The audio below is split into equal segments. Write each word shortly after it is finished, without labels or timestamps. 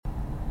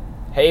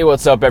Hey,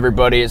 what's up,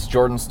 everybody? It's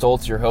Jordan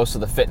Stoltz, your host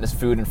of the Fitness,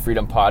 Food, and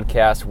Freedom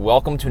podcast.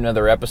 Welcome to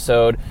another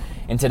episode.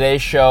 In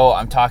today's show,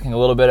 I'm talking a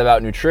little bit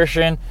about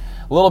nutrition,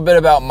 a little bit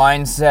about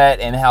mindset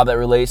and how that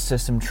relates to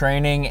some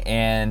training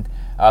and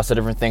so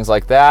different things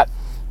like that.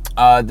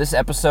 This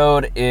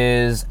episode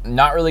is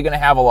not really going to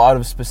have a lot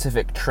of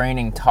specific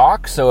training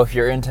talk, so if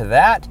you're into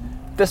that,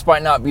 this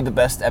might not be the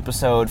best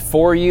episode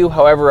for you.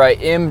 However, I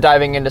am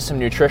diving into some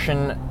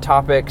nutrition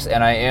topics,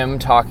 and I am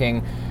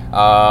talking,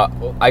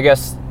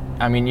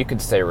 you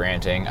could say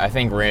ranting. I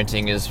think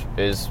ranting is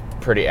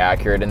pretty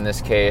accurate in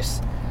this case.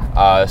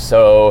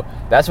 So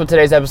that's what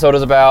today's episode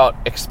is about.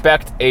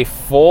 Expect a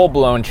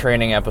full-blown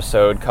training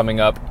episode coming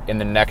up in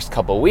the next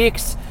couple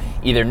weeks.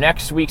 Either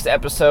next week's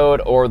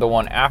episode or the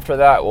one after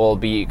that will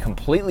be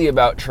completely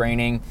about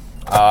training.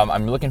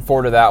 I'm looking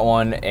forward to that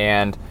one,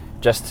 and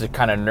just to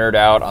kind of nerd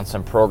out on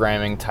some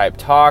programming type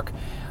talk.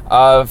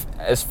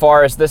 As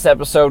far as this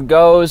episode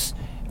goes,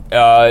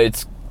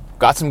 it's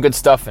got some good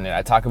stuff in it.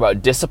 I talk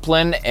about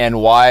discipline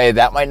and why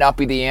that might not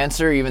be the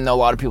answer, even though a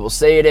lot of people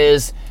say it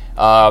is.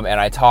 And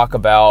I talk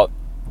about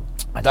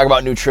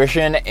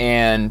nutrition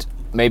and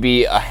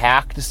maybe a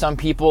hack to some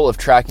people of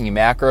tracking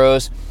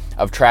macros,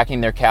 of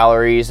tracking their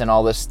calories and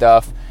all this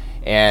stuff.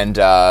 And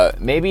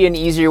maybe an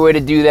easier way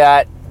to do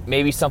that,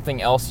 maybe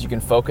something else you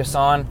can focus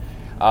on.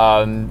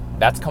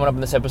 That's coming up in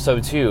this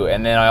episode too.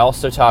 And then I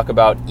also talk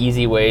about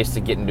easy ways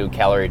to get into a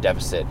calorie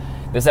deficit.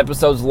 This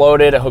episode's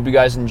loaded. I hope you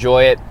guys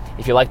enjoy it.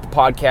 If you like the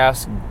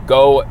podcast,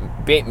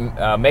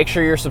 make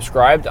sure you're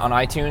subscribed on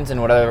iTunes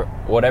and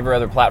whatever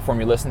other platform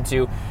you listen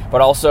to.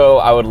 But also,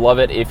 I would love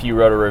it if you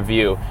wrote a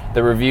review.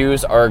 The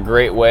reviews are a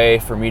great way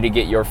for me to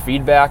get your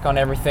feedback on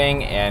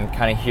everything and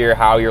kind of hear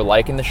how you're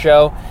liking the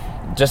show.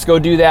 Just go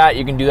do that.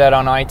 You can do that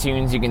on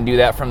iTunes. You can do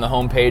that from the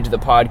homepage of the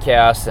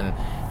podcast, and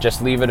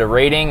just leave it a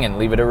rating and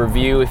leave it a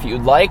review if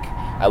you'd like.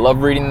 I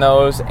love reading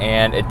those,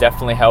 and it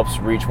definitely helps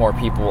reach more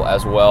people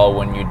as well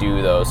when you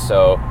do those.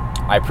 So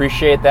I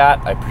appreciate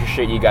that. I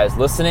appreciate you guys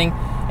listening,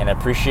 and I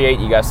appreciate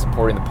you guys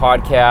supporting the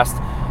podcast.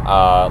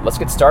 Let's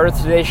get started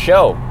with today's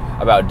show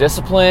about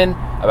discipline,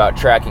 about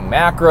tracking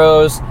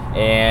macros,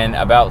 and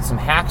about some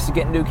hacks to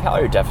get into a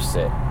calorie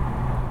deficit.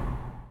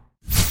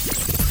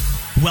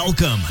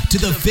 Welcome to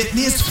the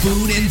Fitness,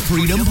 Food, and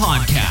Freedom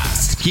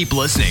Podcast. Keep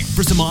listening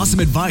for some awesome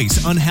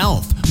advice on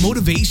health,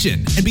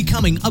 motivation, and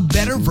becoming a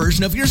better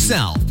version of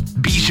yourself.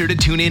 Be sure to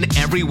tune in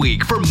every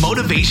week for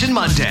Motivation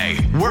Monday,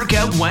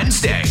 Workout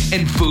Wednesday,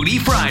 and Foodie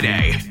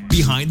Friday.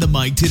 Behind the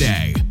mic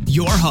today,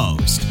 your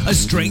host, a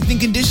strength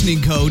and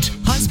conditioning coach,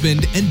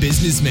 husband, and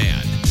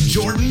businessman,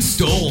 Jordan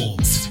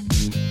Stoltz.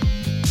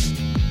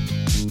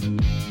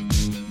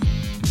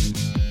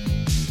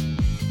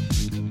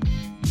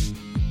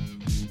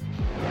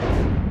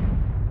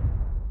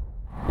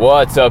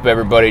 What's up,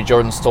 everybody?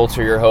 Jordan Stoltz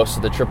here, your host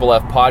of the Triple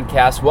F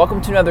Podcast. Welcome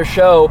to another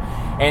show.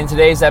 And in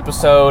today's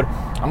episode,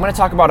 I'm going to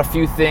talk about a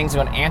few things.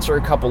 I'm going to answer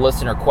a couple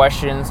listener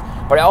questions,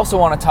 but I also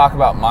want to talk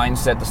about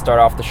mindset to start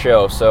off the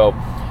show. So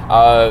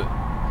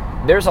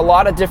there's a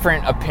lot of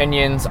different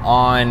opinions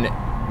on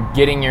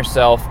getting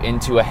yourself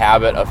into a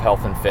habit of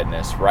health and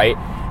fitness, right?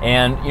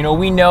 And,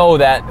 we know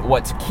that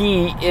what's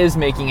key is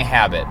making a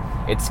habit.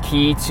 It's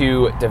key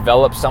to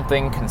develop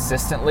something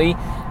consistently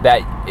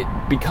that it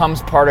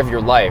becomes part of your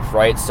life,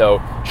 right?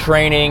 So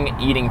training,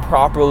 eating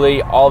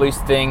properly, all these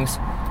things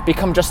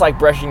become just like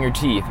brushing your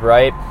teeth,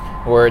 right?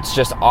 Where it's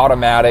just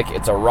automatic,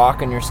 it's a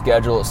rock in your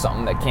schedule, it's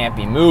something that can't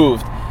be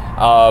moved.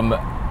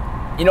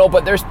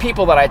 But there's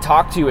people that I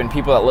talk to and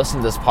people that listen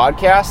to this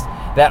podcast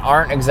that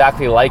aren't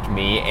exactly like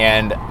me.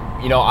 And,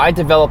 I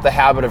developed the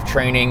habit of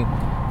training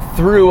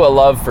through a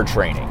love for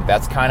training.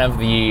 That's kind of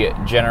the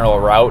general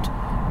route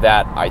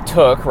that I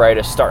took, right?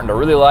 Is starting to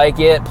really like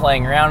it,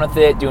 playing around with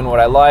it, doing what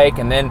I like.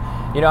 And then,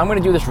 I'm going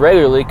to do this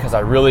regularly because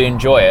I really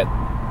enjoy it.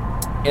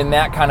 In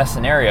that kind of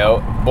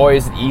scenario, boy,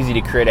 is it easy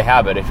to create a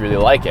habit if you really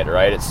like it,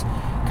 right? It's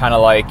kind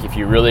of like if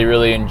you really,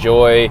 really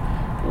enjoy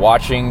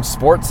watching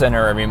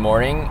SportsCenter every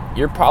morning,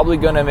 you're probably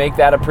going to make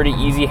that a pretty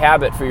easy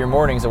habit for your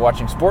mornings of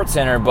watching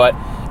SportsCenter. But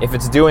if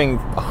it's doing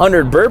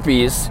 100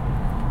 burpees,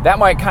 that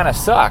might kind of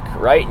suck,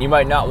 right? You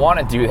might not want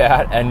to do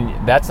that,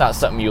 and that's not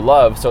something you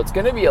love. So it's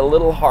going to be a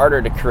little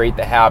harder to create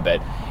the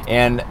habit.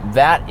 And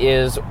that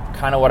is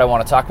kind of what I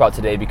want to talk about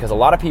today, because a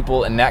lot of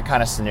people in that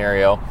kind of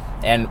scenario,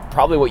 and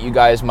probably what you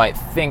guys might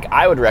think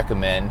I would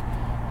recommend,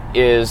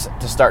 is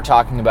to start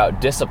talking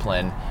about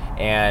discipline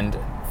and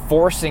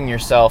forcing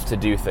yourself to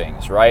do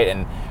things, right?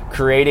 And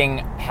creating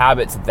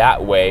habits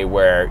that way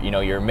where,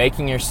 you're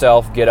making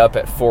yourself get up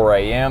at 4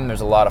 a.m.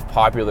 There's a lot of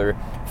popular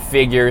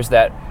figures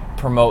that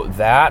promote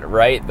that,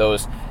 right?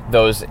 Those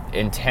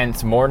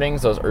intense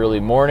mornings, those early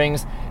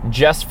mornings,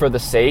 just for the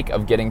sake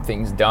of getting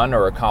things done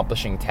or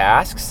accomplishing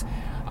tasks.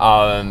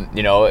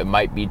 It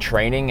might be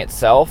training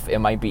itself. It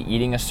might be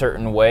eating a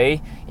certain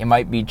way. It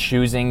might be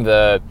choosing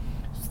the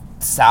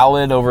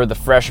salad over the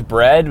fresh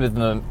bread when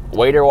the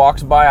waiter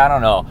walks by. I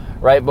don't know,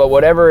 right? But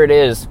whatever it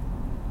is,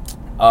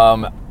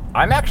 I'm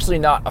actually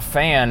not a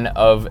fan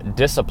of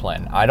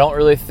discipline. I don't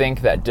really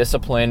think that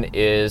discipline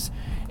is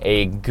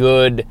a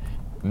good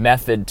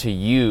method to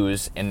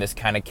use in this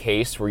kind of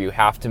case where you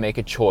have to make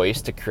a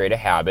choice to create a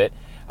habit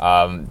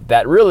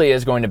that really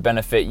is going to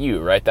benefit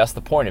you, right? That's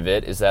the point of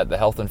it, is that the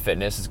health and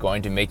fitness is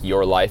going to make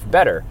your life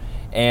better.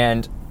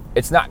 And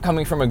it's not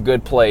coming from a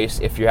good place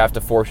if you have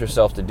to force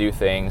yourself to do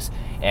things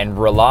and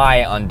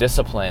rely on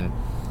discipline.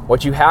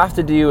 What you have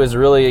to do is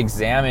really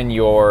examine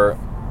your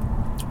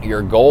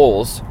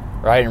goals,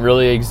 right? And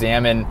really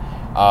examine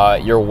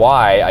your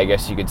why, I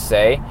guess you could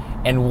say,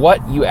 and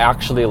what you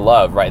actually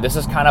love, right? This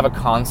is kind of a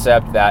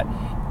concept that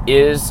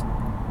is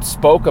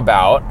spoke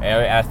about,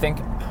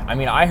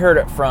 and I heard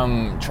it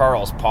from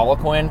Charles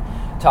Poliquin,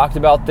 talked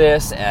about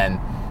this, and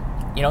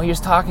he was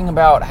talking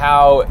about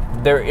how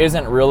there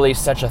isn't really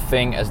such a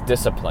thing as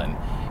discipline.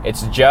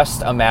 It's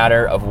just a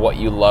matter of what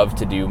you love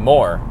to do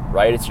more,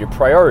 right? It's your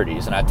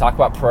priorities. And I talk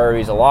about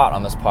priorities a lot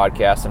on this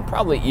podcast, and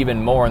probably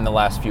even more in the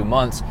last few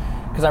months,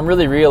 because I'm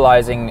really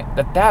realizing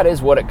that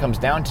is what it comes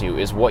down to,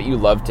 is what you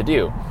love to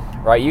do,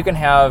 right? You can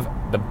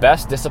have the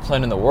best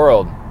discipline in the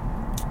world,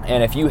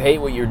 and if you hate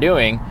what you're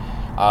doing,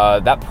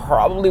 that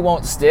probably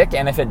won't stick,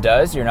 and if it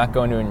does, you're not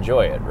going to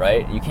enjoy it,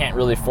 right? You can't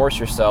really force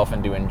yourself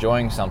into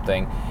enjoying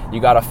something.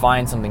 You got to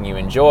find something you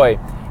enjoy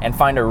and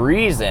find a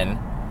reason,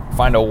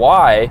 find a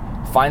why,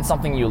 find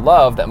something you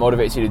love that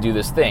motivates you to do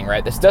this thing,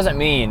 right? This doesn't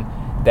mean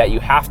that you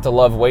have to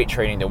love weight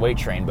training to weight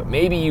train, but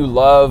maybe you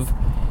love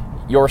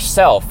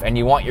yourself and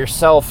you want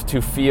yourself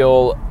to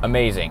feel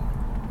amazing.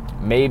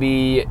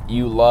 Maybe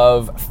you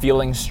love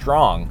feeling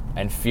strong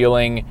and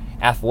feeling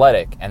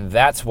athletic, and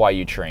that's why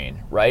you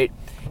train, right?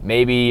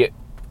 Maybe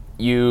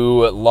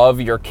you love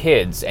your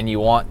kids and you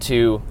want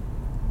to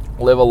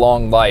live a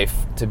long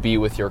life to be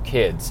with your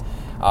kids.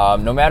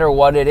 No matter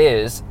what it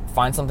is,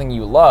 find something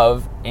you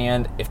love,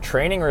 and if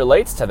training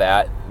relates to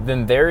that,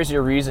 then there's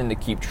your reason to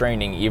keep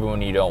training even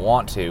when you don't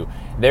want to.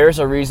 There's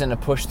a reason to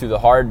push through the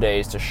hard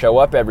days, to show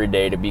up every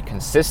day, to be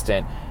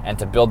consistent, and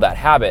to build that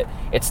habit.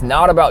 It's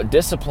not about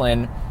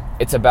discipline,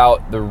 it's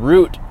about the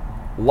root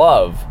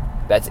love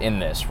that's in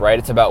this, right?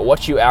 It's about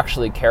what you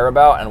actually care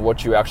about and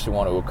what you actually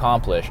want to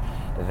accomplish.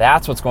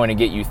 That's what's going to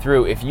get you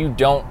through. If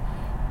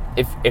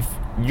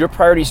your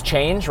priorities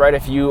change, right?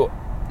 If you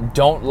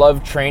don't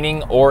love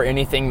training or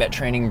anything that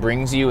training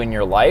brings you in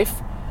your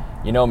life,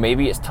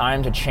 maybe it's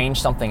time to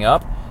change something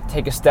up,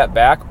 take a step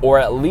back, or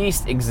at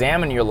least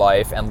examine your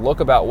life and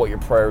look about what your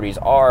priorities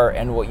are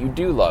and what you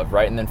do love,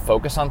 right? And then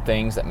focus on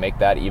things that make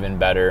that even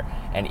better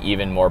and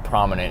even more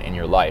prominent in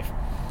your life.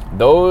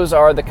 Those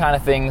are the kind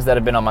of things that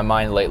have been on my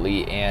mind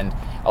lately, and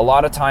a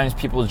lot of times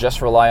people just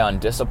rely on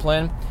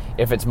discipline.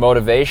 If it's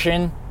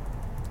motivation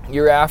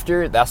you're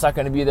after, that's not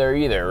going to be there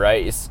either,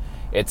 right?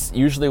 It's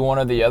usually one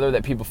or the other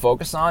that people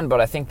focus on,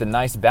 but I think the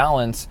nice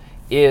balance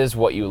is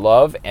what you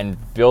love and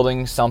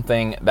building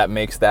something that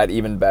makes that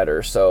even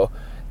better. So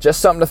just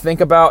something to think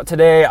about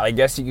today. I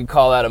guess you could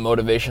call that a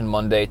Motivation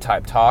Monday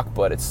type talk,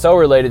 but it's so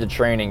related to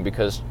training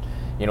because,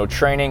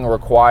 training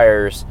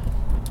requires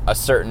a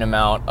certain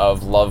amount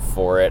of love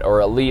for it,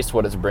 or at least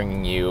what it's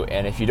bringing you.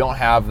 And if you don't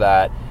have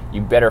that,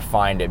 you better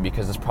find it,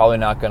 because it's probably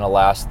not going to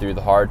last through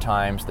the hard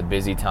times, the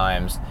busy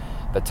times,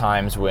 the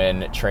times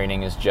when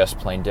training is just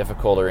plain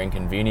difficult or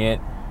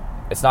inconvenient.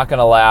 It's not going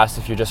to last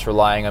if you're just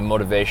relying on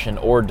motivation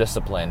or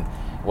discipline.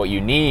 What you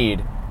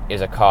need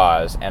is a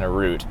cause and a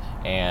root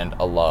and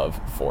a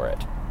love for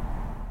it.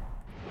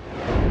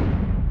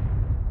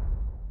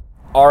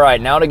 All right,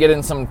 now to get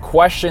in some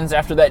questions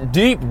after that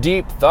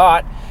deep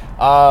thought.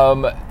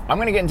 I'm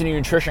going to get into the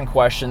nutrition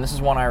question. This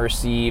is one I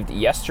received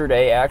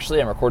yesterday,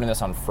 actually. I'm recording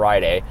this on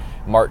Friday,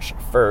 March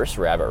 1st.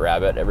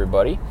 Rabbit,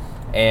 everybody.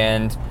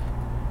 And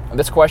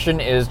this question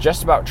is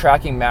just about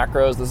tracking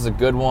macros. This is a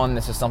good one.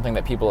 This is something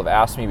that people have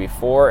asked me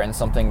before, and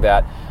something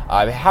that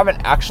I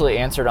haven't actually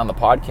answered on the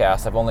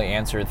podcast. I've only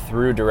answered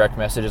through direct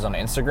messages on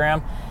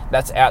Instagram.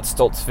 That's at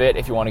StoltzFit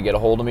if you want to get a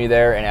hold of me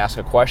there and ask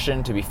a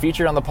question to be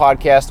featured on the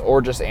podcast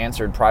or just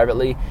answered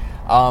privately.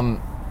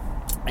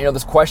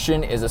 This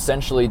question is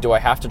essentially, do I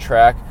have to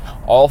track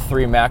all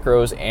 3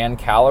 macros and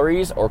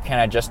calories, or can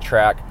I just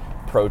track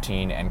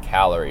protein and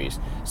calories?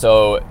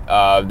 So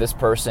this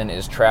person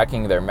is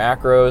tracking their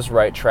macros,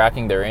 right?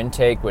 Tracking their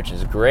intake, which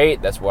is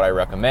great. That's what I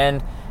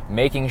recommend.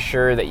 Making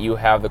sure that you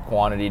have the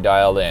quantity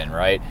dialed in,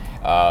 right?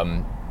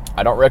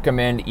 I don't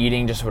recommend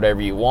eating just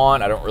whatever you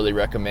want. I don't really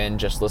recommend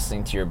just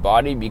listening to your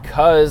body,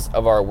 because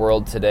of our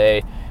world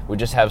today. We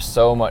just have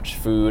so much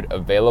food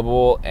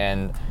available,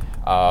 and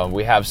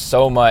we have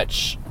so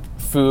much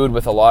food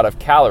with a lot of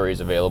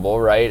calories available,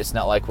 right? It's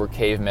not like we're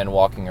cavemen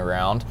walking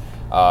around,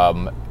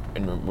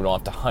 and we don't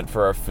have to hunt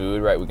for our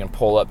food, right? We can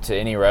pull up to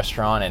any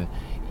restaurant and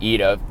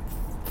eat a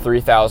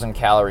 3,000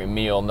 calorie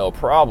meal, no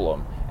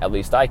problem. At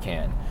least I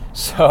can.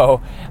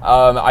 So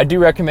I do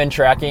recommend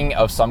tracking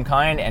of some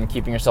kind and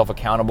keeping yourself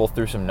accountable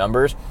through some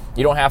numbers.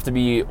 You don't have to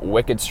be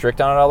wicked strict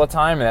on it all the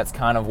time, and that's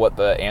kind of what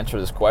the answer to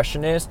this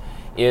question is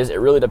it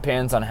really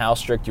depends on how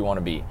strict you want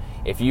to be.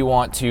 If you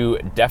want to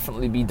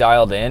definitely be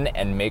dialed in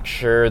and make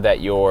sure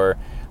that your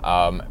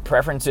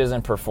preferences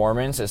and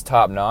performance is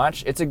top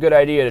notch, it's a good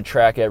idea to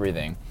track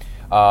everything.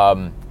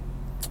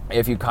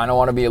 If you kind of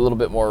want to be a little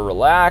bit more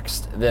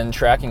relaxed, then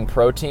tracking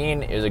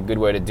protein is a good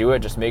way to do it.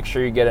 Just make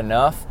sure you get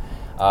enough.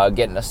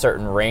 Get in a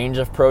certain range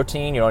of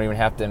protein. You don't even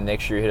have to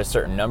make sure you hit a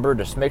certain number.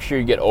 Just make sure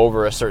you get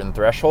over a certain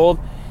threshold,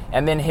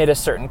 and then hit a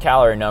certain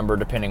calorie number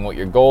depending what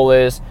your goal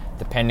is,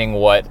 depending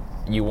what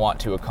you want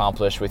to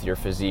accomplish with your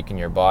physique and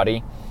your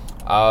body.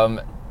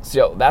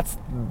 So that's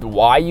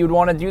why you'd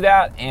want to do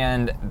that.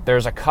 And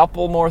there's a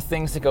couple more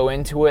things that go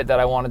into it that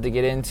I wanted to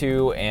get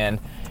into, and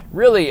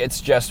really it's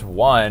just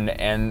one,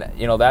 and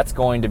that's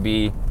going to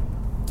be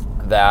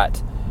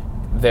that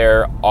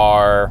there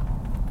are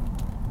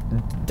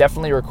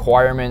definitely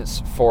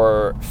requirements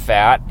for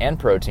fat and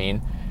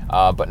protein,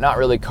 but not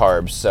really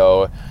carbs.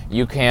 So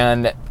you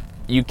can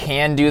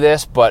do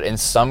this, but in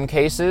some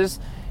cases,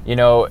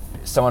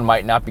 someone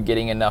might not be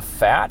getting enough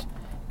fat,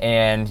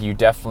 and you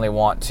definitely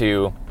want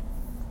to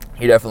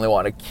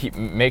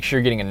make sure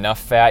you're getting enough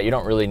fat. You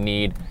don't really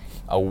need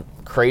a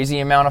crazy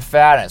amount of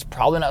fat, and it's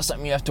probably not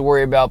something you have to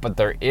worry about, but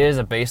there is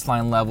a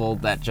baseline level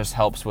that just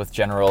helps with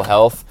general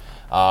health,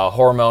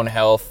 hormone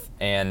health,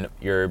 and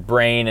your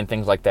brain and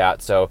things like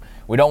that. So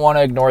we don't want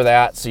to ignore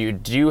that. So you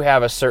do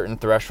have a certain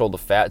threshold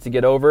of fat to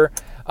get over,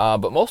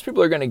 but most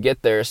people are going to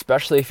get there,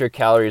 especially if your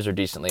calories are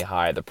decently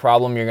high. The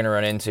problem you're going to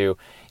run into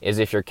is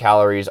if your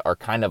calories are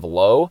kind of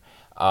low.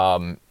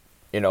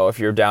 If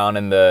you're down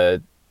in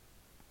the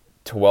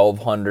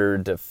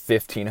 1,200 to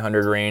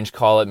 1,500 range,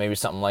 call it, maybe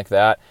something like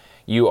that,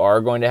 you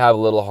are going to have a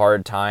little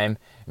hard time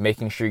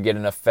making sure you get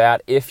enough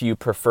fat if you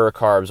prefer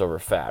carbs over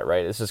fat,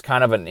 right? This is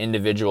kind of an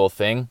individual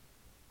thing.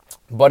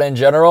 But in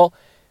general,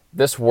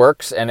 this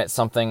works, and it's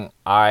something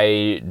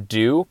I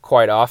do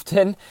quite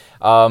often.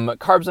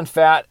 Carbs and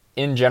fat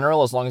in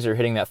general, as long as you're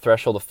hitting that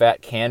threshold of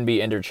fat, can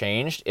be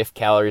interchanged if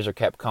calories are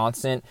kept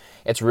constant.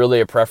 It's really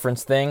a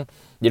preference thing.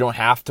 You don't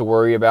have to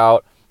worry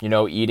about,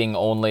 eating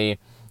only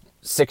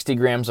 60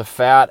 grams of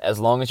fat as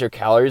long as your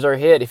calories are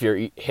hit. If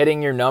you're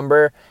hitting your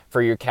number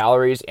for your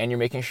calories and you're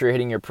making sure you're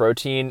hitting your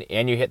protein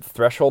and you hit the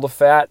threshold of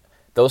fat,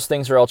 those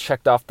things are all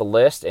checked off the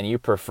list, and you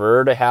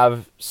prefer to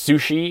have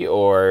sushi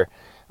or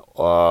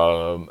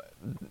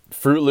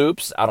Fruit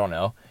Loops, I don't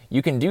know.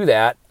 You can do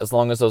that as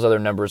long as those other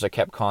numbers are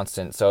kept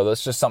constant. So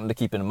that's just something to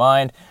keep in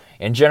mind.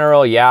 In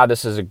general, yeah,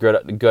 this is a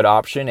good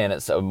option, and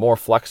it's a more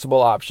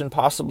flexible option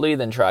possibly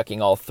than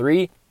tracking all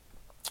three.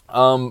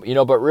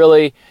 But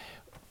really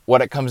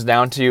what it comes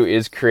down to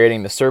is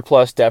creating the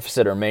surplus,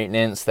 deficit, or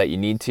maintenance that you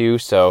need to.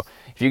 So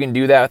if you can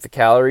do that with the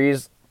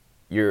calories,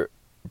 you're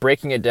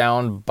breaking it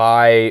down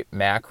by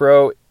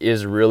macro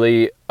is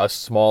really a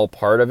small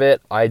part of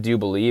it, I do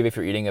believe, if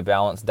you're eating a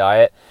balanced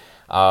diet.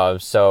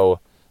 So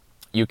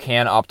you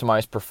can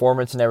optimize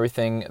performance and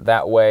everything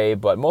that way,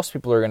 but most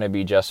people are going to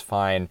be just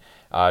fine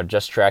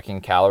just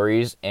tracking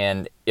calories.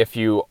 And if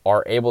you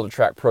are able to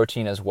track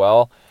protein as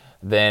well,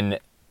 then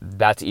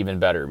that's even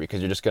better,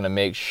 because you're just going to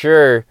make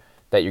sure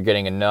that you're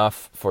getting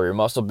enough for your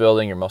muscle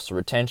building, your muscle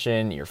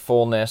retention, your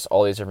fullness,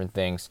 all these different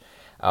things.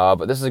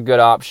 But this is a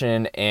good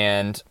option,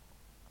 and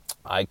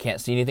I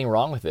can't see anything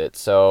wrong with it.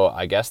 So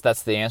I guess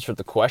that's the answer to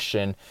the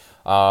question.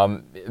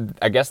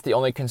 I guess the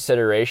only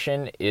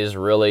consideration is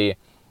really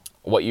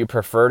what you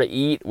prefer to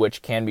eat,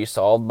 which can be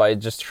solved by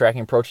just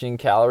tracking protein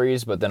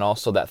calories, but then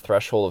also that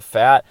threshold of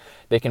fat.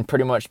 They can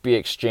pretty much be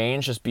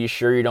exchanged. Just be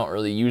sure you don't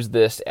really use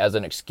this as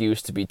an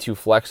excuse to be too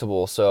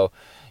flexible. So,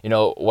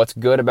 what's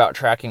good about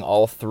tracking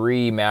all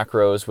three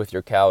macros with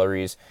your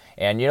calories,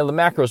 and the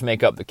macros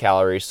make up the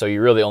calories, so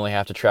you really only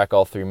have to track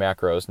all three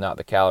macros, not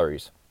the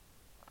calories.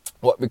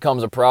 What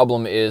becomes a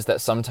problem is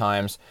that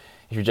sometimes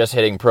if you're just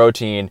hitting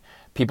protein,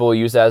 people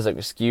use that as an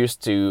excuse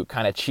to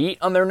kind of cheat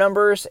on their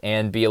numbers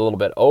and be a little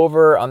bit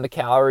over on the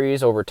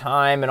calories over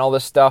time and all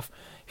this stuff.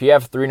 If you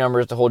have three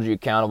numbers to hold you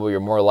accountable, you're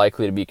more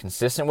likely to be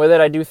consistent with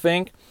it, I do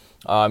think.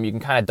 You can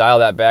kind of dial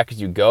that back as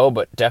you go,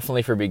 but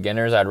definitely for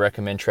beginners, I'd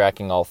recommend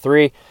tracking all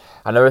three.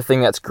 Another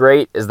thing that's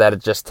great is that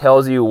it just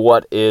tells you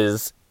what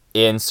is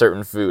in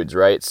certain foods,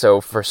 right?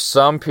 So for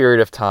some period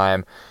of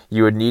time,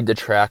 you would need to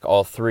track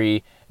all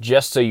three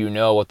just so you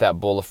know what that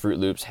bowl of Fruit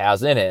Loops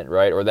has in it,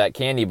 right? Or that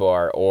candy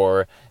bar,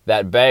 or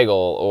that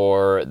bagel,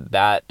 or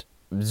that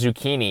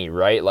zucchini,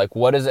 right? Like,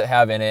 what does it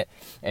have in it?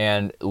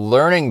 And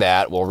learning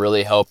that will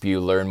really help you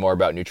learn more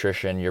about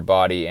nutrition, your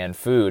body, and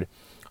food.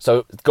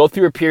 So go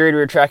through a period where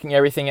you're tracking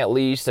everything at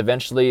least.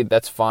 Eventually,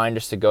 that's fine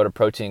just to go to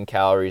protein and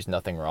calories.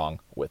 Nothing wrong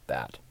with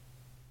that.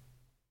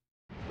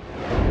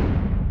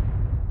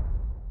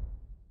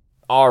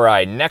 All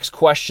right, next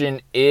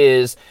question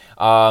is,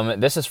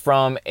 this is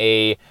from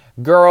a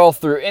girl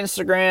through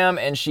Instagram,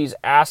 and she's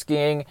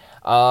asking,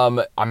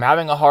 I'm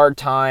having a hard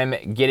time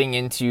getting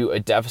into a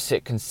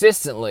deficit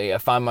consistently. I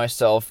find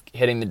myself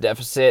hitting the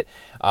deficit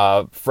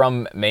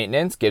from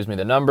maintenance, gives me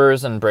the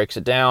numbers and breaks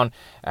it down,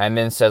 and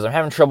then says I'm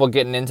having trouble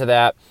getting into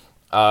that,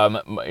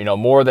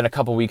 more than a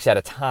couple weeks at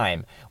a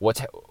time.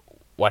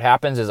 What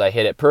happens is I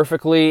hit it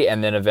perfectly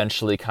and then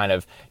eventually kind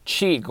of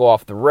cheat, go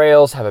off the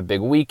rails, have a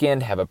big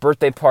weekend, have a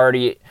birthday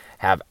party,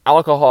 have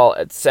alcohol,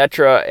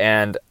 etc.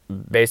 And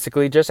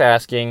basically just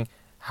asking,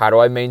 how do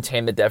I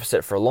maintain the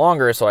deficit for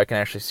longer so I can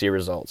actually see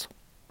results?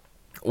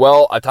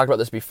 Well, I talked about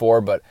this before,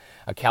 but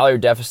a calorie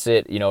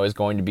deficit, is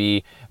going to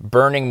be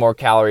burning more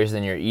calories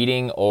than you're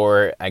eating,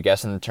 or I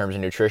guess in terms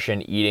of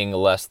nutrition, eating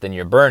less than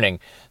you're burning.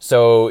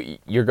 So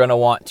you're going to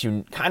want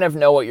to kind of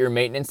know what your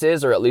maintenance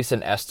is, or at least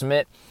an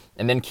estimate,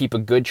 and then keep a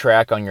good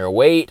track on your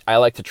weight. I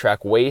like to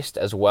track waist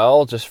as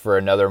well, just for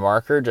another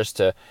marker,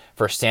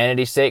 for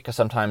sanity's sake, because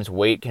sometimes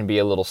weight can be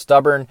a little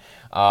stubborn.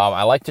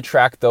 I like to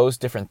track those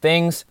different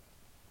things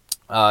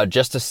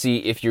just to see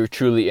if you're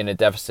truly in a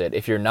deficit.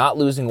 If you're not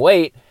losing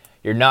weight,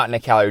 you're not in a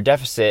calorie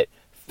deficit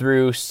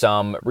through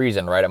some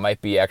reason, right? It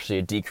might be actually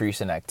a decrease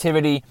in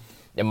activity.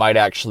 It might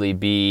actually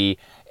be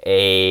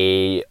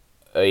a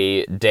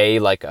day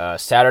like a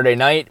Saturday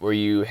night where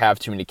you have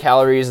too many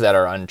calories that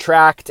are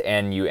untracked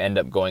and you end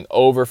up going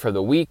over for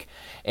the week.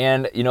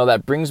 And,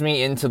 that brings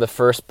me into the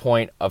first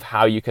point of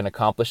how you can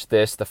accomplish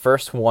this. The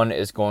first one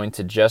is going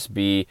to just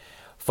be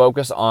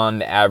focus on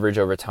the average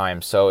over time.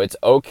 So it's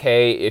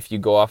okay if you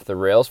go off the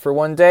rails for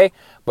one day,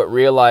 but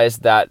realize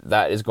that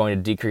that is going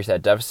to decrease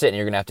that deficit and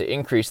you're going to have to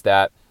increase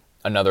that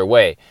another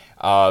way.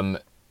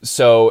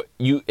 So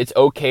it's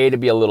okay to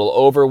be a little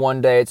over one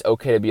day. It's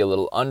okay to be a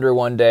little under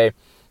one day.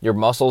 Your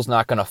muscle's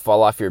not going to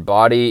fall off your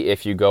body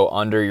if you go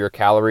under your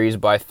calories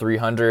by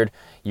 300.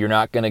 You're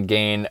not going to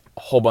gain a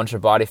whole bunch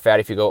of body fat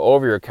if you go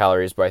over your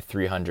calories by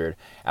 300.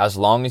 As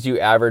long as you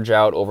average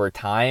out over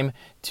time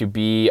to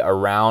be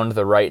around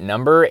the right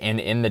number and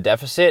in the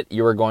deficit,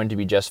 you are going to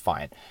be just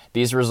fine.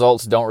 These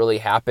results don't really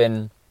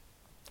happen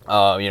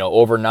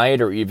overnight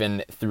or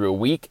even through a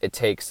week. It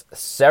takes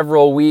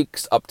several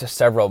weeks up to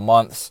several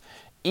months,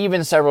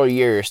 even several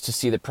years to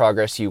see the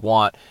progress you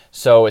want.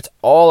 So it's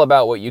all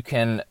about what you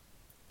can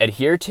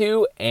adhere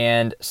to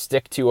and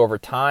stick to over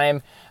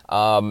time,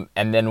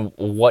 and then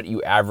what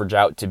you average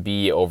out to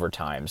be over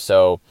time.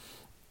 So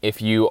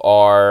if you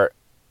are,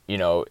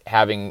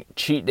 having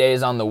cheat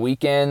days on the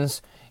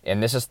weekends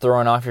and this is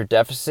throwing off your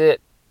deficit,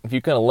 if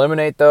you can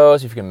eliminate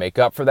those, if you can make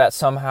up for that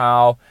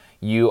somehow,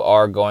 you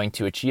are going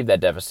to achieve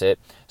that deficit.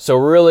 So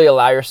really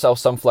allow yourself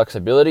some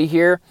flexibility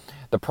here.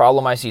 The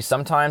problem I see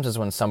sometimes is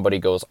when somebody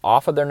goes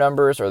off of their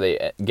numbers or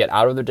they get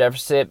out of their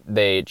deficit,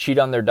 they cheat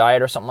on their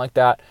diet or something like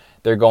that,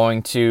 they're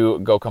going to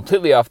go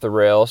completely off the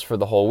rails for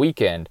the whole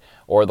weekend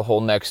or the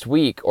whole next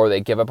week, or they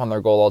give up on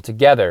their goal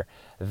altogether.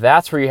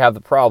 That's where you have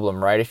the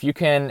problem, right?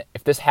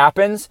 If this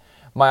happens,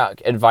 my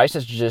advice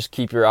is to just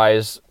keep your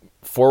eyes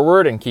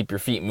forward and keep your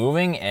feet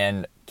moving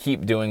and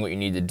keep doing what you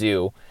need to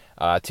do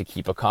to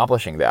keep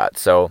accomplishing that.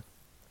 So,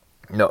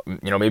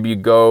 maybe you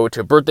go to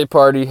a birthday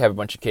party, have a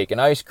bunch of cake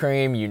and ice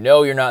cream,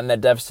 you're not in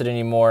that deficit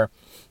anymore.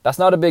 That's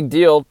not a big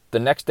deal. The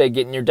next day,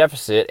 get in your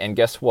deficit, and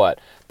guess what?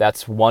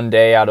 That's one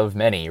day out of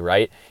many,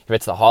 right? If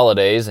it's the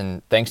holidays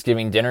and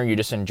Thanksgiving dinner, you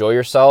just enjoy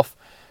yourself.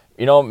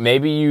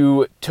 Maybe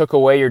you took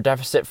away your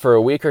deficit for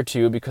a week or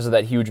two because of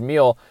that huge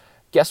meal.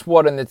 Guess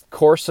what? In the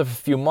course of a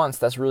few months,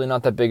 that's really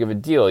not that big of a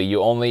deal.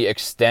 You only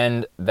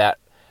extend that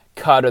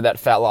cut or that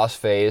fat loss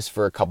phase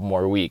for a couple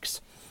more weeks,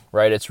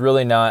 right? It's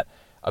really not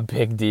a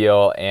big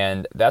deal,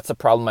 and that's a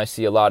problem I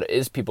see a lot,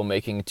 is people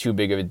making too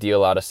big of a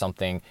deal out of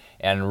something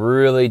and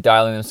really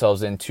dialing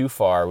themselves in too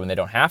far when they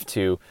don't have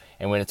to,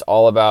 and when it's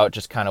all about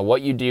just kind of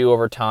what you do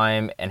over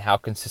time and how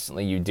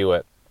consistently you do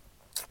it.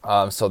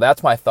 So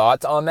that's my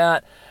thoughts on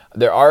that.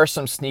 There are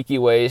some sneaky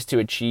ways to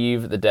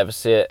achieve the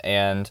deficit,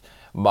 and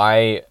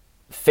my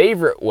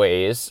favorite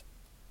ways,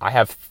 I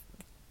have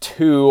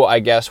two, I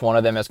guess. One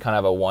of them is kind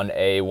of a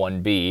 1A,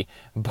 1B,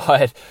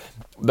 but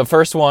the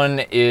first one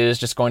is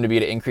just going to be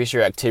to increase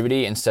your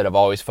activity instead of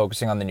always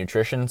focusing on the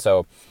nutrition.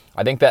 So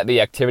I think that the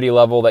activity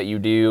level that you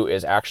do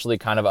is actually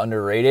kind of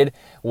underrated.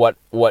 What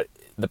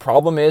the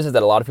problem is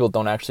that a lot of people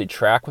don't actually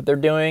track what they're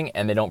doing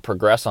and they don't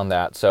progress on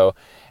that. So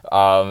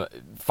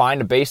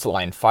find a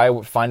baseline,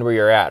 find where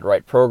you're at,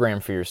 right?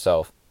 Program for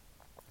yourself.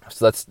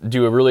 So let's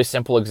do a really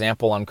simple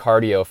example on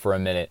cardio for a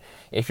minute.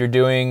 If you're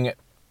doing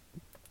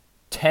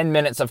 10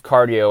 minutes of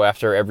cardio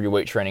after every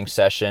weight training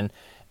session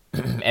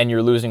and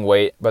you're losing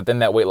weight, but then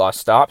that weight loss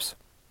stops,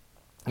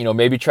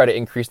 maybe try to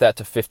increase that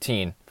to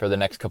 15 for the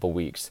next couple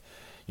weeks.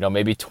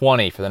 Maybe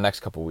 20 for the next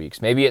couple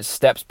weeks. Maybe it's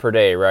steps per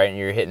day, right? And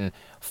you're hitting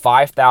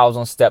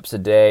 5,000 steps a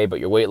day, but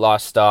your weight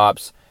loss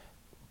stops.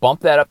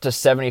 Bump that up to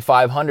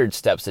 7,500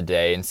 steps a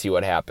day and see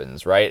what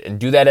happens, right? And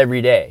do that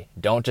every day.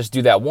 Don't just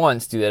do that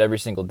once, do that every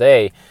single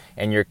day.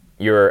 And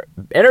your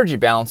energy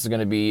balance is going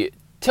to be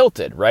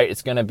tilted, right?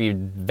 It's going to be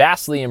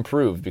vastly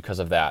improved because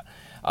of that.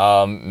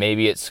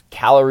 Maybe it's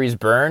calories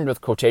burned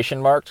with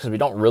quotation marks, because we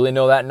don't really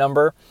know that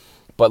number.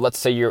 But let's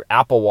say your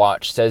Apple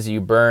Watch says you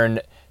burn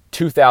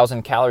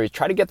 2,000 calories.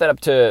 Try to get that up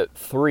to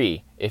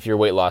 3 if your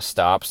weight loss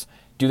stops.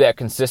 Do that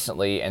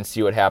consistently and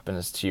see what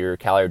happens to your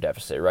calorie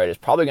deficit, right? It's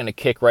probably going to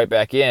kick right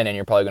back in, and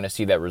you're probably going to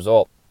see that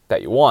result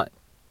that you want.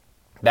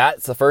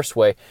 That's the first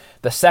way.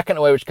 The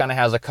second way, which kind of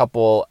has a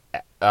couple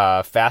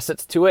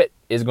facets to it,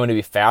 is going to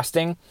be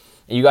fasting.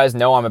 You guys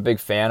know I'm a big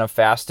fan of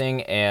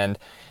fasting, and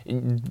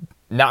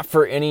not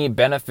for any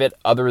benefit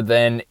other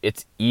than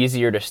it's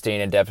easier to stay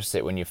in a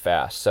deficit when you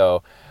fast.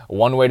 So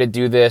one way to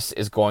do this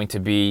is going to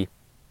be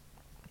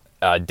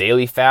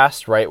daily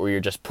fast, right, where you're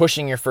just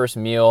pushing your first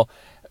meal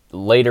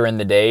later in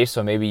the day.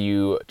 So maybe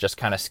you just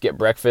kind of skip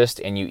breakfast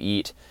and you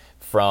eat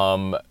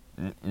from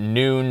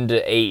noon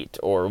to 8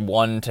 or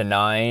 1 to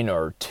 9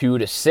 or 2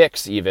 to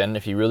 6 even,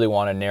 if you really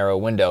want a narrow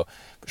window.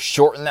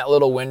 Shorten that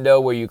little window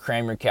where you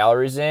cram your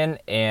calories in,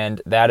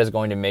 and that is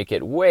going to make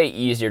it way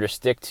easier to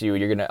stick to.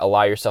 You're going to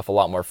allow yourself a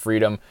lot more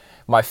freedom.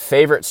 My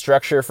favorite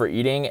structure for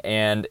eating,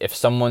 and if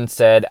someone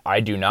said, I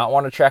do not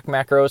want to track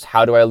macros,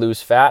 how do I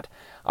lose fat?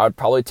 I would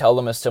probably tell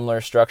them a similar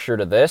structure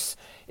to this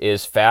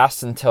is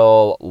fast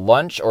until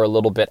lunch or a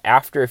little bit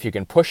after if you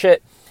can push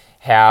it.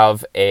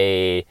 Have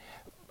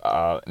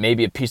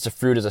maybe a piece of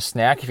fruit as a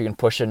snack if you can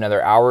push it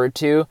another hour or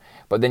two.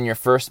 But then your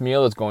first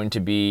meal is going to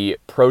be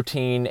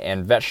protein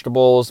and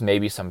vegetables,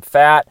 maybe some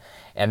fat,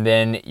 and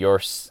then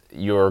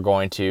you're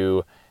going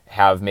to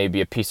have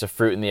maybe a piece of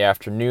fruit in the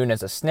afternoon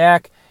as a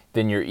snack.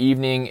 Then your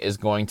evening is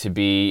going to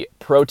be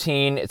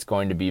protein, it's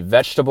going to be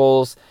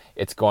vegetables,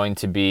 it's going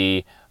to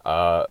be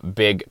a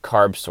big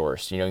carb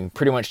source. You can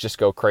pretty much just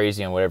go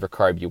crazy on whatever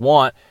carb you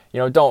want.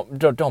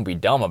 Don't be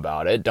dumb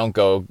about it. Don't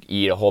go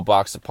eat a whole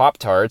box of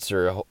Pop-Tarts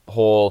or a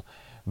whole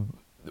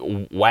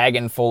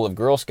wagon full of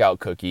Girl Scout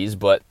cookies,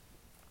 but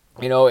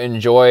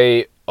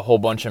enjoy a whole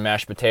bunch of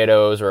mashed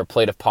potatoes or a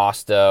plate of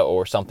pasta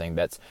or something.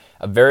 That's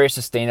a very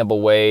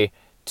sustainable way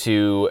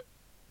to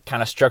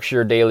kind of structure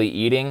your daily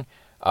eating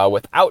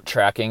without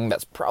tracking.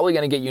 That's probably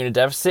going to get you in a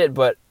deficit,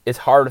 but it's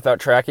hard without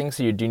tracking,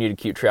 so you do need to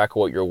keep track of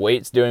what your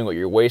weight's doing, what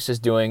your waist is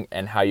doing,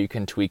 and how you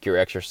can tweak your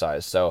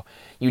exercise. So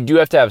you do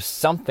have to have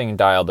something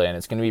dialed in.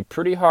 It's going to be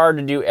pretty hard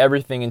to do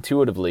everything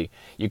intuitively.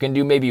 You can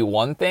do maybe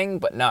one thing,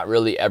 but not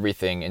really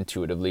everything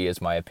intuitively, is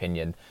my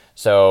opinion.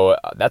 So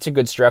that's a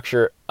good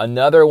structure.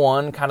 Another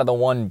one, kind of the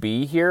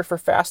 1B here for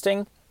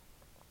fasting,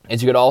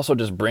 is you could also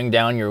just bring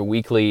down your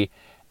weekly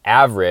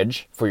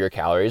average for your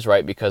calories,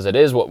 right? Because it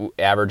is what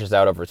averages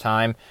out over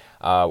time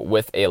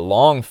with a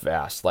long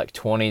fast, like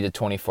 20 to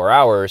 24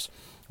 hours,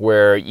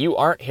 where you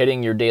aren't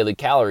hitting your daily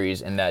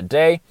calories in that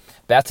day.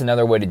 That's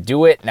another way to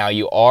do it. Now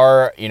you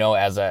are,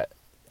 as a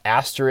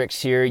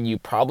asterisk here, you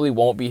probably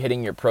won't be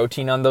hitting your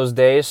protein on those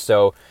days.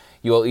 So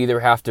you'll either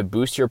have to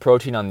boost your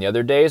protein on the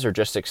other days or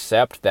just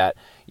accept that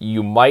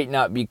you might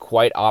not be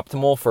quite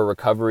optimal for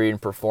recovery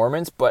and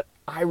performance, but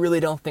I really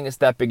don't think it's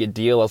that big a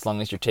deal as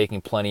long as you're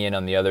taking plenty in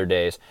on the other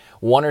days.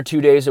 1 or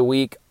 2 days a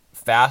week,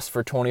 fast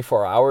for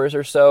 24 hours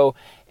or so,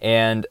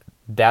 and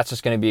that's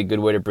just going to be a good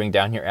way to bring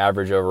down your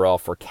average overall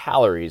for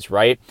calories,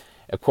 right?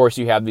 Of course,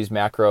 you have these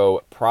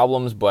macro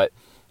problems, but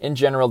in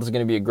general, this is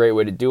going to be a great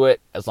way to do it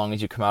as long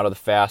as you come out of the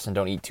fast and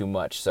don't eat too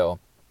much. So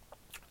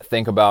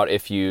think about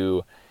if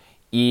you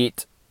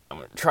eat, I'm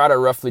going to try to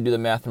roughly do the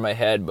math in my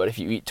head, but if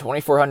you eat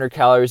 2,400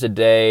 calories a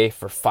day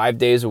for 5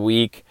 days a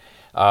week,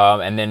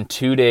 and then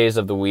 2 days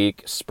of the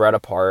week spread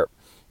apart,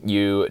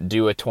 you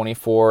do a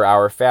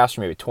 24-hour fast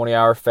or maybe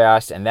 20-hour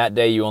fast, and that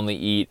day you only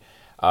eat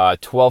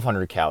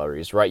 1,200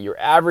 calories, right? You're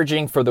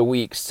averaging for the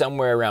week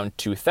somewhere around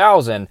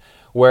 2,000,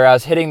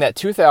 whereas hitting that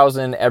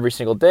 2,000 every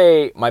single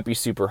day might be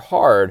super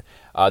hard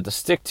to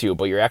stick to,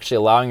 but you're actually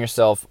allowing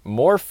yourself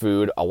more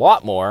food, a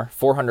lot more,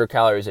 400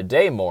 calories a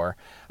day more,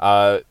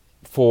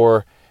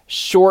 for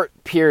short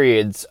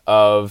periods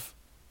of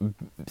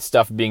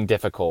stuff being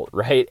difficult,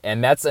 right?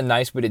 And that's a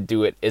nice way to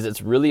do it. Is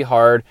it's really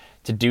hard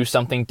to do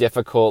something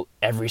difficult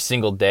every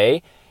single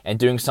day, and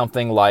doing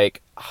something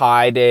like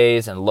high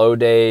days and low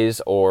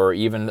days, or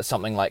even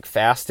something like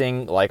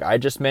fasting, like I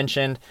just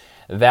mentioned,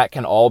 that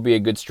can all be a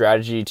good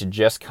strategy to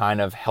just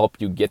kind of help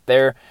you get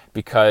there,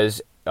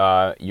 because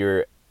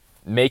you're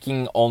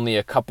making only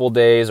a couple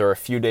days or a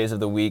few days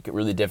of the week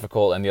really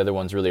difficult, and the other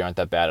ones really aren't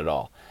that bad at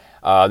all.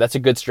 That's a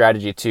good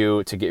strategy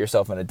too, to get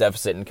yourself in a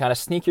deficit and kind of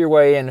sneak your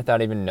way in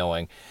without even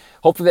knowing.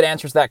 Hopefully that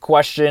answers that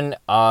question.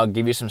 I'll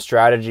give you some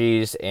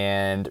strategies,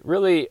 and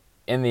really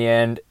in the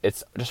end,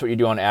 it's just what you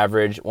do on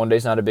average. 1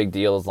 day's not a big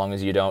deal as long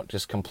as you don't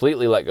just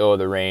completely let go of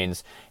the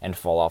reins and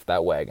fall off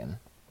that wagon.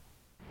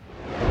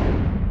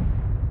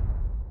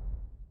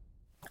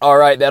 All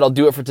right, that'll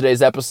do it for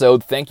today's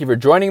episode. Thank you for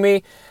joining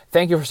me.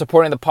 Thank you for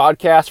supporting the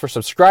podcast, for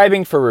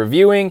subscribing, for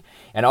reviewing,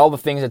 and all the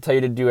things I tell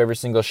you to do every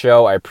single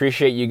show. I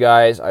appreciate you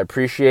guys. I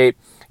appreciate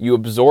you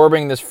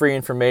absorbing this free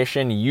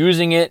information,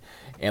 using it,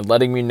 and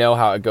letting me know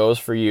how it goes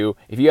for you.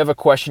 If you have a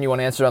question you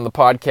want answered on the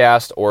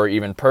podcast, or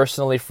even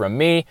personally from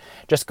me,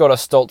 just go to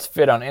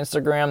StolzFit on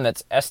Instagram.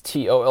 That's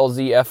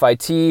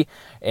STOLZFIT.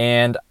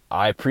 And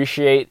I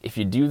appreciate if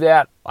you do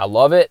that. I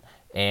love it.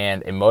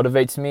 And it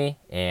motivates me,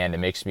 and it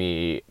makes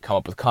me come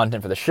up with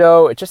content for the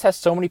show. It just has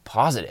so many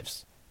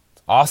positives.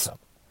 It's awesome.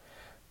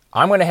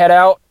 I'm going to head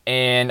out,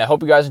 and I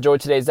hope you guys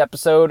enjoyed today's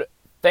episode.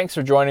 Thanks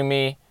for joining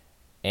me,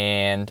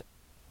 and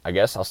I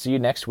guess I'll see you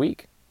next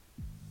week.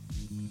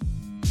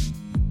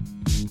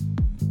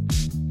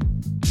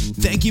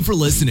 Thank you for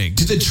listening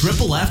to the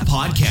Triple F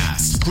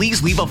Podcast.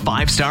 Please leave a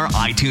 5-star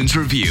iTunes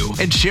review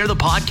and share the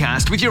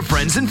podcast with your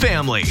friends and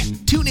family.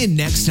 Tune in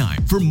next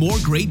time for more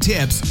great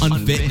tips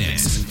on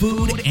fitness,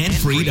 food, and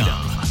freedom.